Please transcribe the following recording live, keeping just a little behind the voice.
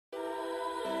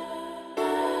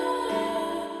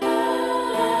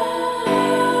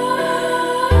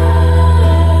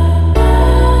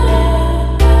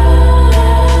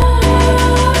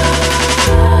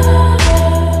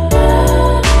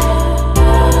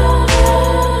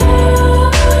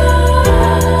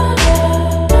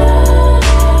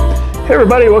Hey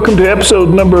everybody, welcome to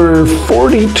episode number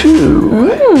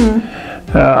 42.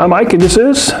 I'm Mike and this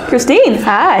is Christine.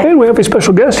 Hi. And we have a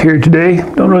special guest here today.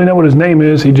 Don't really know what his name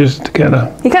is. He just kind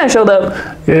of showed up.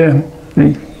 Yeah,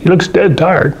 he looks dead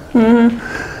tired.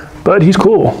 But he's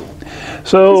cool.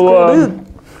 So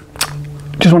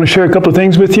just want to share a couple of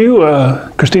things with you.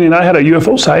 Christine and I had a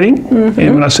UFO sighting,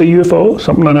 and when I say UFO,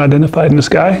 something unidentified in the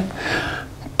sky.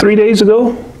 3 days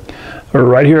ago, we're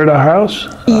right here at our house.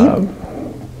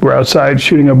 We're outside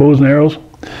shooting our bows and arrows,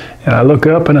 and I look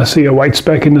up and I see a white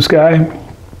speck in the sky,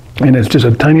 and it's just a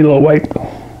tiny little white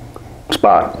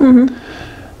spot,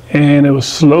 and it was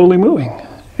slowly moving.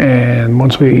 And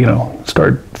once we,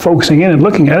 start focusing in and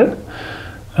looking at it,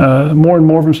 more and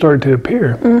more of them started to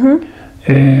appear,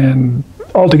 and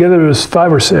altogether it was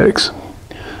 5 or 6.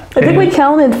 I think we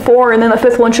counted 4, and then the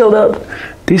 5th one showed up.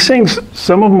 These things,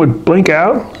 some of them would blink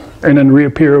out and then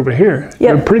reappear over here.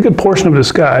 They're a pretty good portion of the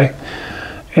sky.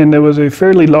 And there was a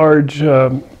fairly large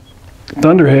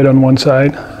thunderhead on one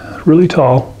side, really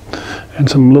tall, and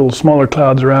some little smaller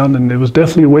clouds around, and it was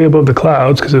definitely way above the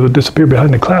clouds because it would disappear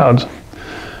behind the clouds.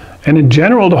 And in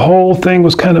general, the whole thing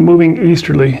was kind of moving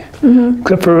easterly,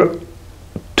 except for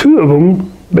 2 of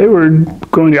them. They were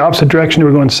going the opposite direction. They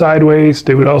were going sideways.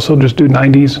 They would also just do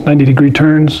 90-degree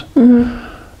turns.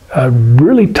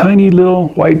 Really tiny little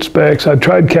white specks. I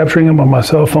tried capturing them on my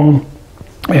cell phone,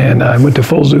 and I went to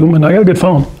full zoom, and I got a good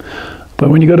phone. But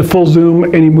when you go to full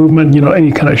zoom, any movement,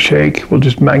 any kind of shake will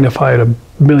just magnify it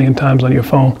 1,000,000 times on your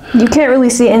phone. You can't really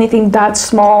see anything that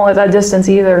small at that distance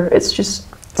either. It's just...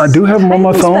 I do have them on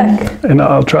my phone, and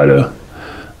I'll try to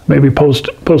maybe post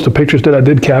the pictures that I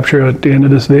did capture at the end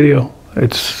of this video.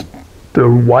 It's the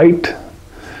white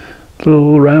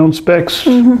little round specks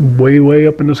way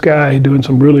up in the sky doing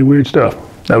some really weird stuff.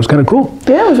 That was kind of cool.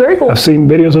 Yeah, it was very cool. I've seen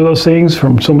videos of those things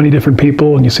from so many different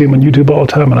people, and you see them on YouTube all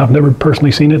the time, and I've never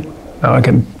personally seen it. Now I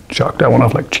can chalk that one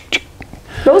off like chick.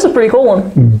 That was a pretty cool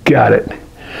one. Got it.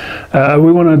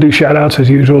 We want to do shout outs as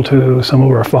usual to some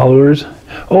of our followers.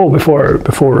 Oh, before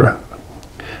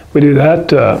we do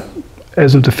that,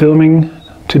 as of the filming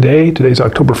today's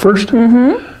October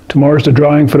 1st. Tomorrow's the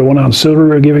drawing for the 1-ounce silver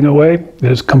we're giving away.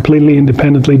 It is completely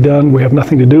independently done. We have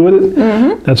nothing to do with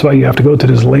it. That's why you have to go to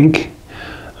this link.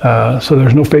 So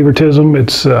there's no favoritism.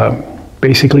 It's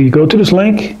basically you go to this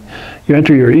link, you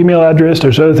enter your email address.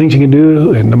 There's other things you can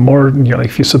do, and the more, like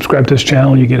if you subscribe to this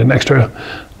channel, you get an extra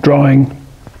drawing,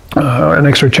 an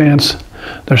extra chance.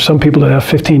 There's some people that have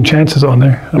 15 chances on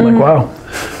there. I'm like, wow.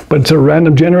 But it's a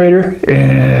random generator,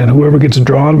 and whoever gets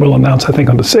drawn will announce, I think,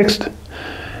 on the 6th.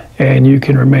 And you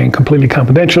can remain completely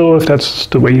confidential if that's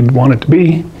the way you'd want it to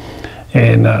be.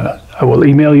 And I will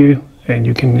email you, and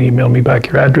you can email me back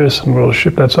your address, and we'll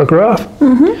ship that sucker off.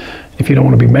 If you don't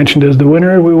want to be mentioned as the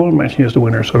winner, we won't mention you as the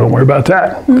winner, so don't worry about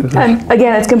that. And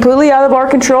again, it's completely out of our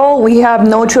control. We have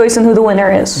no choice in who the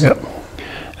winner is. Yep.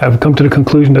 I've come to the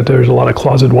conclusion that there's a lot of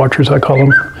closet watchers, I call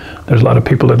them. There's a lot of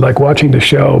people that like watching the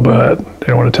show, but they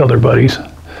don't want to tell their buddies.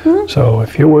 So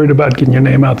if you're worried about getting your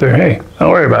name out there, hey, don't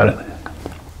worry about it.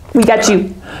 We got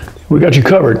you. We got you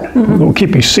covered. We'll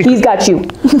keep you secret. He's got you.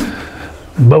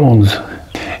 Bones.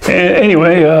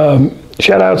 Anyway,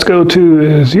 shout outs go to,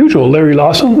 as usual, Larry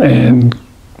Lawson, and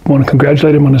want to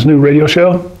congratulate him on his new radio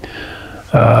show.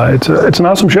 It's an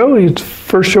awesome show. His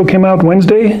first show came out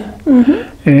Wednesday,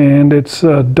 and it's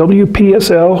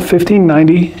WPSL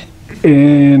 1590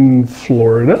 in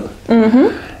Florida.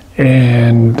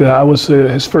 And I was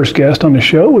his first guest on the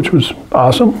show, which was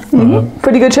awesome.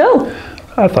 Pretty good show.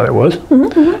 I thought it was.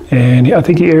 And I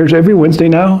think he airs every Wednesday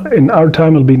now. In our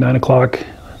time, it'll be 9 o'clock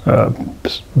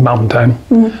Mountain Time,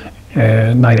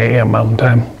 and 9 a.m. Mountain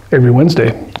Time every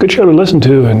Wednesday. Good show to listen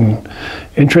to, and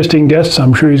interesting guests.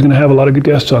 I'm sure he's going to have a lot of good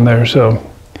guests on there. So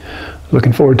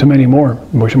looking forward to many more.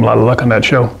 Wish him a lot of luck on that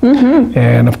show.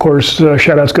 And of course,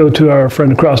 shout outs go to our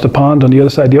friend across the pond on the other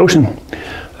side of the ocean,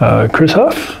 Chris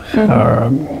Huff, our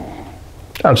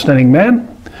outstanding man.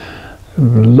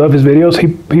 Love his videos.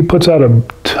 He puts out a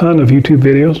ton of YouTube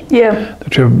videos.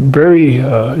 That are very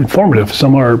informative.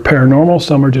 Some are paranormal,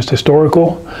 some are just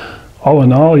historical. All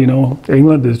in all,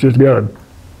 England has just got a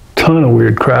ton of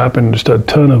weird crap and just a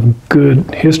ton of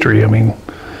good history. I mean,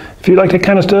 if you like that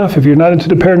kind of stuff, if you're not into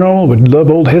the paranormal but love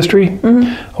old history,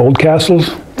 old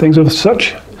castles, things of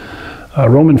such,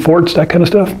 Roman forts, that kind of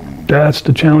stuff, that's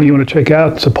the channel you want to check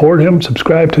out. Support him,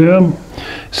 subscribe to him.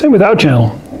 Same with our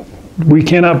channel. we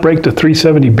cannot break the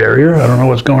 370 barrier. I don't know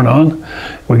what's going on.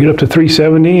 We get up to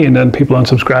 370 and then people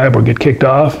unsubscribe or get kicked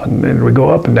off, and then we go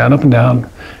up and down, up and down.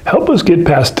 Help us get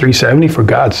past 370 for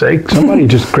God's sake. Somebody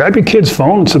just grab your kid's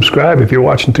phone and subscribe if you're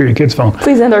watching through your kid's phone.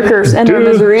 Please end our curse, end our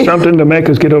misery. Something to make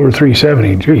us get over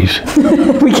 370.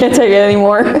 Jeez. We can't take it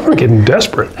anymore. We're getting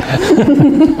desperate.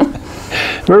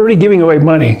 We're already giving away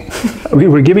money. I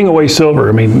mean, we're giving away silver.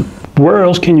 I mean, where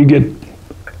else can you get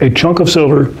a chunk of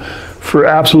silver for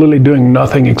absolutely doing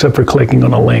nothing except for clicking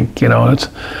on a link? You know,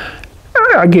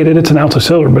 I get it, it's an ounce of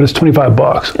silver, but it's 25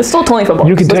 bucks. It's still 25 bucks.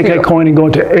 You can take that coin and go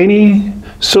into any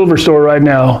silver store right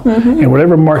now, and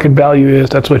whatever market value is,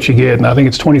 that's what you get. And I think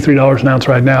it's $23 an ounce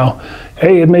right now.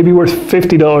 Hey, it may be worth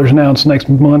 $50 an ounce next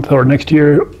month or next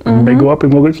year. It may go up,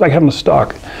 and it's like having a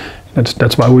stock.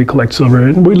 That's why we collect silver,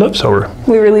 and we love silver.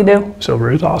 We really do.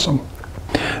 Silver is awesome.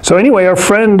 So anyway,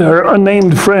 our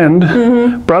unnamed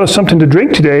friend, brought us something to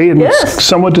drink today, and it's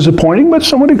somewhat disappointing, but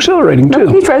somewhat exhilarating too.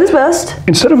 He tried his best.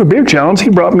 Instead of a beer challenge, he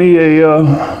brought me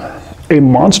a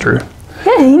Monster.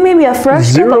 Yeah, he made me a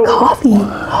fresh cup of coffee.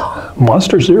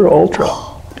 Monster Zero Ultra.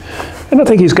 And I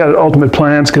think he's got ultimate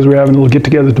plans because we're having a little get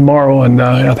together tomorrow, and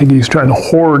I think he's trying to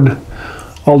hoard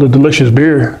all the delicious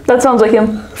beer. That sounds like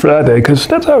him. For that day, because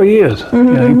that's how he is.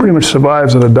 Yeah, he pretty much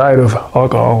survives on a diet of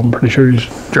alcohol. I'm pretty sure he's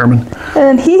German.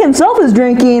 And he himself is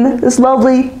drinking this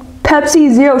lovely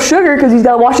Pepsi Zero Sugar because he's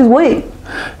got to watch his weight.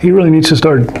 He really needs to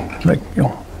start,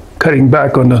 cutting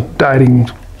back on the dieting.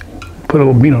 Put a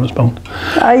little meat on his bone.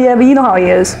 Yeah, but you know how he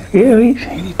is. Yeah,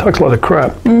 he talks a lot of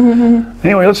crap.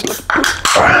 Anyway,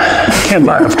 I can't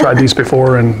lie, I've tried these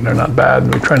before and they're not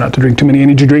bad. We try not to drink too many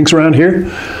energy drinks around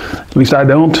here. At least I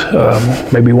don't.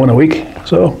 Maybe one a week.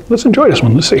 So let's enjoy this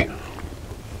one. Let's see.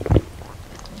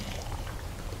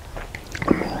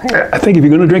 I think if you're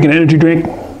going to drink an energy drink,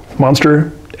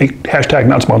 Monster, hashtag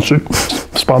not sponsored,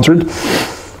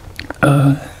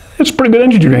 it's a pretty good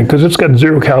energy drink because it's got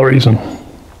 0 calories and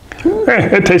hey,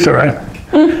 it tastes all right.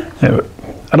 Yeah,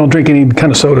 I don't drink any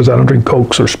kind of sodas. I don't drink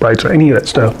Cokes or Sprites or any of that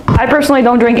stuff. I personally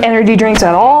don't drink energy drinks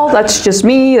at all. That's just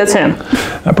me. That's him.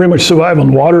 I pretty much survive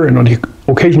on water and on the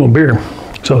occasional beer.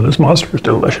 So this Monster is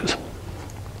delicious.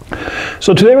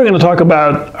 So today we're going to talk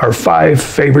about our 5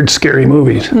 favorite scary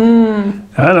movies.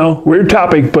 I know, weird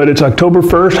topic, but it's October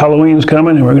 1st, Halloween's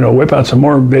coming, and we're going to whip out some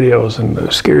more videos, and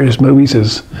the scariest movies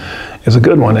is a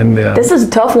good one. And this is a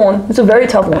tough one. It's a very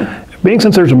tough one. Being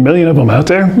since there's a million of them out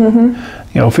there,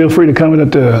 feel free to comment on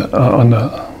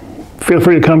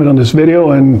this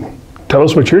video and tell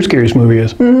us what your scariest movie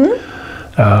is.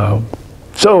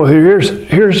 So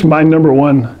here's my number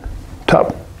 1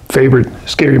 top favorite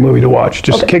scary movie to watch.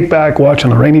 Just kick back, watch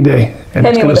on a rainy day, and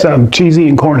it's going to sound cheesy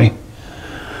and corny.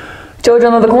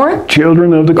 Children of the Corn?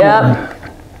 Children of the Corn.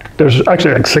 There's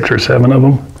actually like 6 or 7 of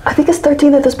them. I think it's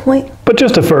 13 at this point. But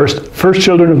just the first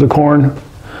Children of the Corn.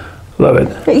 Love it.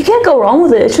 You can't go wrong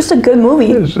with it. It's just a good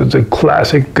movie. It's a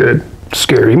classic, good,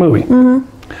 scary movie.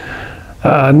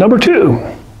 Number 2,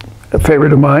 a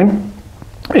favorite of mine,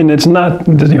 and it's not,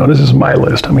 this is my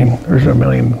list. I mean, there's a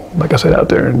million, like I said, out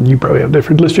there, and you probably have a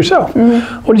different list yourself.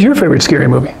 What is your favorite scary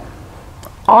movie?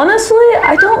 Honestly,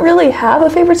 I don't really have a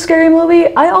favorite scary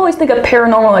movie. I always think of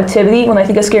Paranormal Activity when I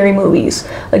think of scary movies.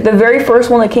 Like the very first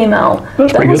one that came out.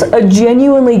 That was a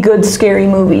genuinely good scary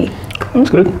movie. That's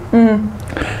good.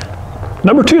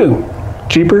 Number 2,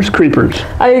 Jeepers Creepers.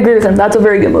 I agree with him. That's a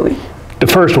very good movie. The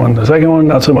first one. The second one,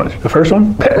 not so much. The first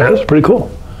one, that's pretty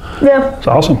cool. Yeah. It's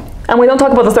awesome. And we don't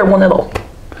talk about the third one at all.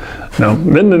 No.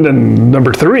 Then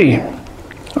number 3,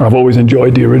 I've always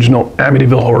enjoyed the original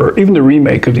Amityville Horror. Even the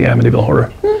remake of the Amityville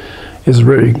Horror is a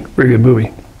very, very good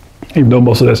movie. Even though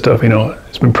most of that stuff,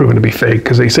 it's been proven to be fake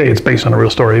because they say it's based on a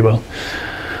real story. Well,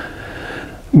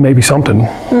 maybe something,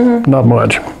 not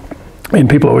much. And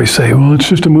people always say, well, it's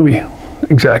just a movie.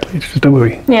 Exactly, it's just a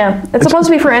movie. Yeah, it's supposed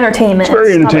to be for entertainment. It's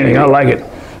very entertaining. I like it.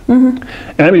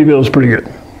 Amityville is pretty good.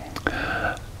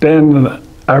 Then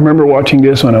I remember watching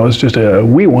this when I was just a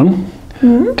wee one,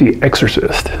 The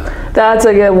Exorcist. That's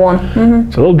a good one.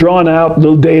 It's a little drawn out, a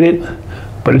little dated,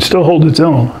 but it still holds its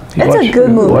own. It's a good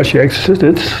movie. Watch The Exorcist.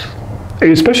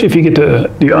 Especially if you get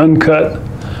the uncut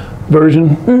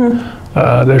version.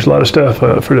 There's a lot of stuff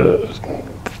for the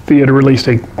theater release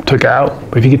they took out,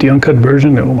 but if you get the uncut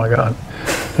version, oh my God,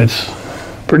 it's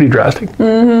pretty drastic.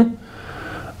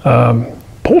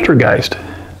 Poltergeist.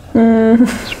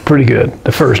 It's pretty good.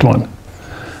 The first one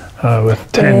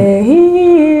with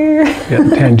Tangia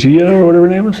or whatever her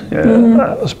name was. Yeah,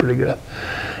 that was pretty good.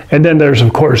 And then there's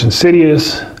of course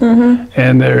Insidious,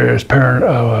 and there's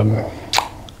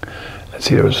let's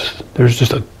see, there's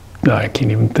just I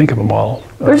can't even think of them all.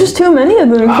 There's just too many of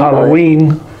them.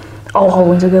 Halloween. Oh,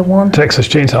 Halloween's a good one. Texas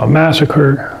Chainsaw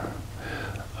Massacre.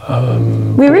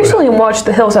 We recently watched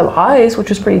The Hills Have Eyes, which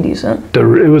was pretty decent. It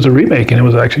was a remake, and it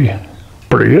was actually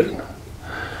pretty good.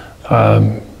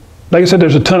 Like I said,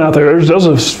 there's a ton out there. Those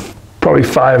are probably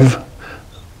 5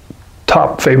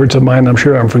 top favorites of mine. I'm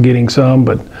sure I'm forgetting some,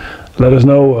 but let us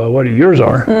know what yours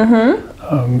are.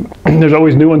 There's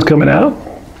always new ones coming out.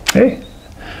 Hey.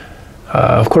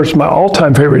 Of course, my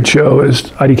all-time favorite show is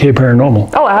IDK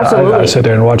Paranormal. Oh, absolutely. I sit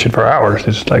there and watch it for hours.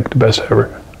 It's like the best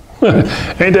ever.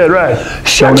 Ain't that right?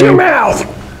 Shut your mouth!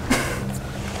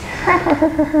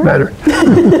 Better.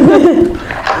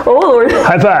 Oh, Lord.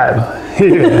 High five.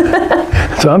 Yeah.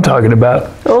 That's what I'm talking about.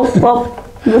 Oh, well,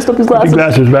 he messed up his Put glasses. the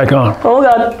glasses back on. Oh,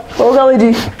 God. Oh, golly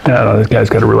gee. I don't know, this guy's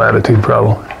got a real attitude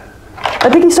problem. I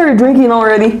think he started drinking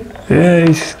already. Yeah,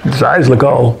 his eyes look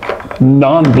all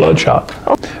non-bloodshot.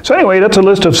 Oh. So anyway, that's a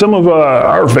list of some of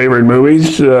our favorite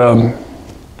movies. I'm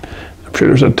sure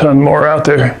there's a ton more out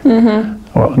there.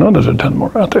 Well, no, there's a ton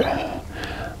more out there.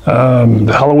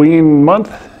 The Halloween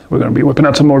month, we're going to be whipping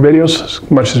out some more videos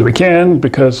as much as we can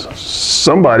because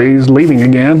somebody's leaving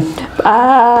again.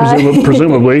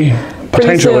 Presumably,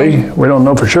 potentially. We don't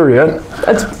know for sure yet.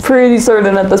 That's pretty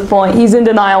certain at this point. He's in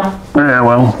denial. Yeah,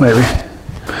 well, maybe.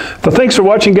 But thanks for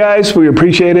watching, guys. We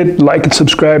appreciate it. Like and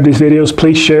subscribe to these videos.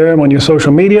 Please share them on your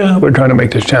social media. We're trying to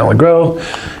make this channel grow.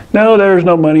 No, there's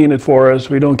no money in it for us.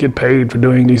 We don't get paid for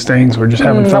doing these things. We're just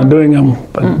having fun doing them.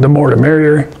 But the more the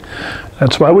merrier.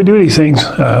 That's why we do these things.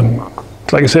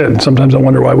 Like I said, sometimes I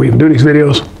wonder why we even do these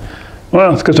videos.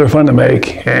 Well, it's because they're fun to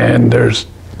make. And there's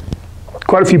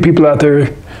quite a few people out there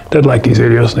that like these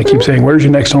videos. They keep saying, where's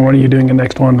your next one? When are you doing the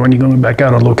next one? When are you going back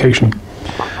out on location?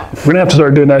 We're going to have to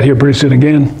start doing that here pretty soon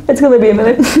again. It's going to be a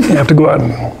minute. We have to go out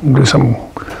and do some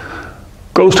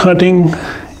ghost hunting.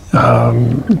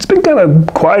 It's been kind of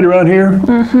quiet around here.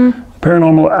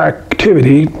 Paranormal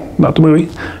Activity, not the movie,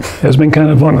 has been kind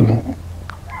of on a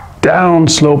down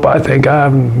slope, I think. I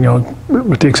haven't,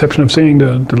 with the exception of seeing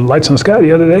the lights in the sky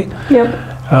the other day. Yep.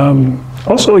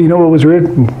 Also, you know what was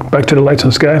weird? Back to the lights in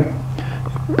the sky.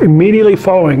 Immediately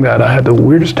following that, I had the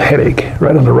weirdest headache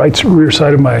right on the right rear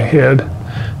side of my head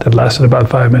that lasted about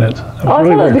 5 minutes. I thought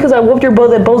it was because I whooped your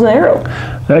bow at bows and arrow.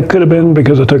 That could have been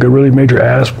because I took a really major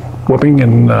ass whooping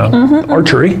in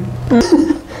archery.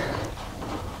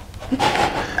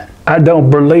 I don't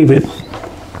believe it.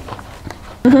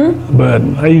 But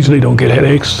I usually don't get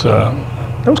headaches. That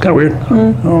was kind of weird. I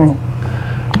don't know.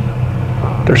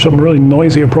 There's something really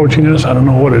noisy approaching us. I don't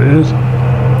know what it is.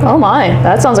 Oh my,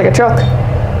 that sounds like a truck.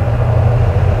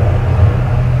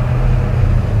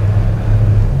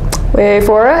 Wait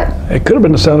for it. It could have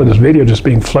been the sound of this video just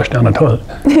being flushed down the toilet.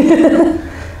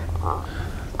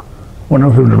 Wonder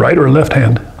if it was the right or left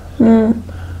hand.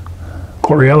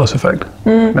 Coriolis effect.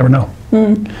 Never know.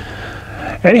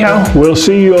 Anyhow, we'll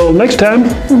see you all next time.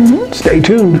 Stay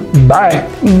tuned. Bye.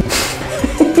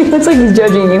 Looks like he's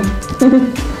judging you.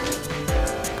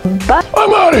 Bye.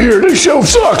 I'm out of here. This show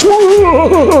sucks.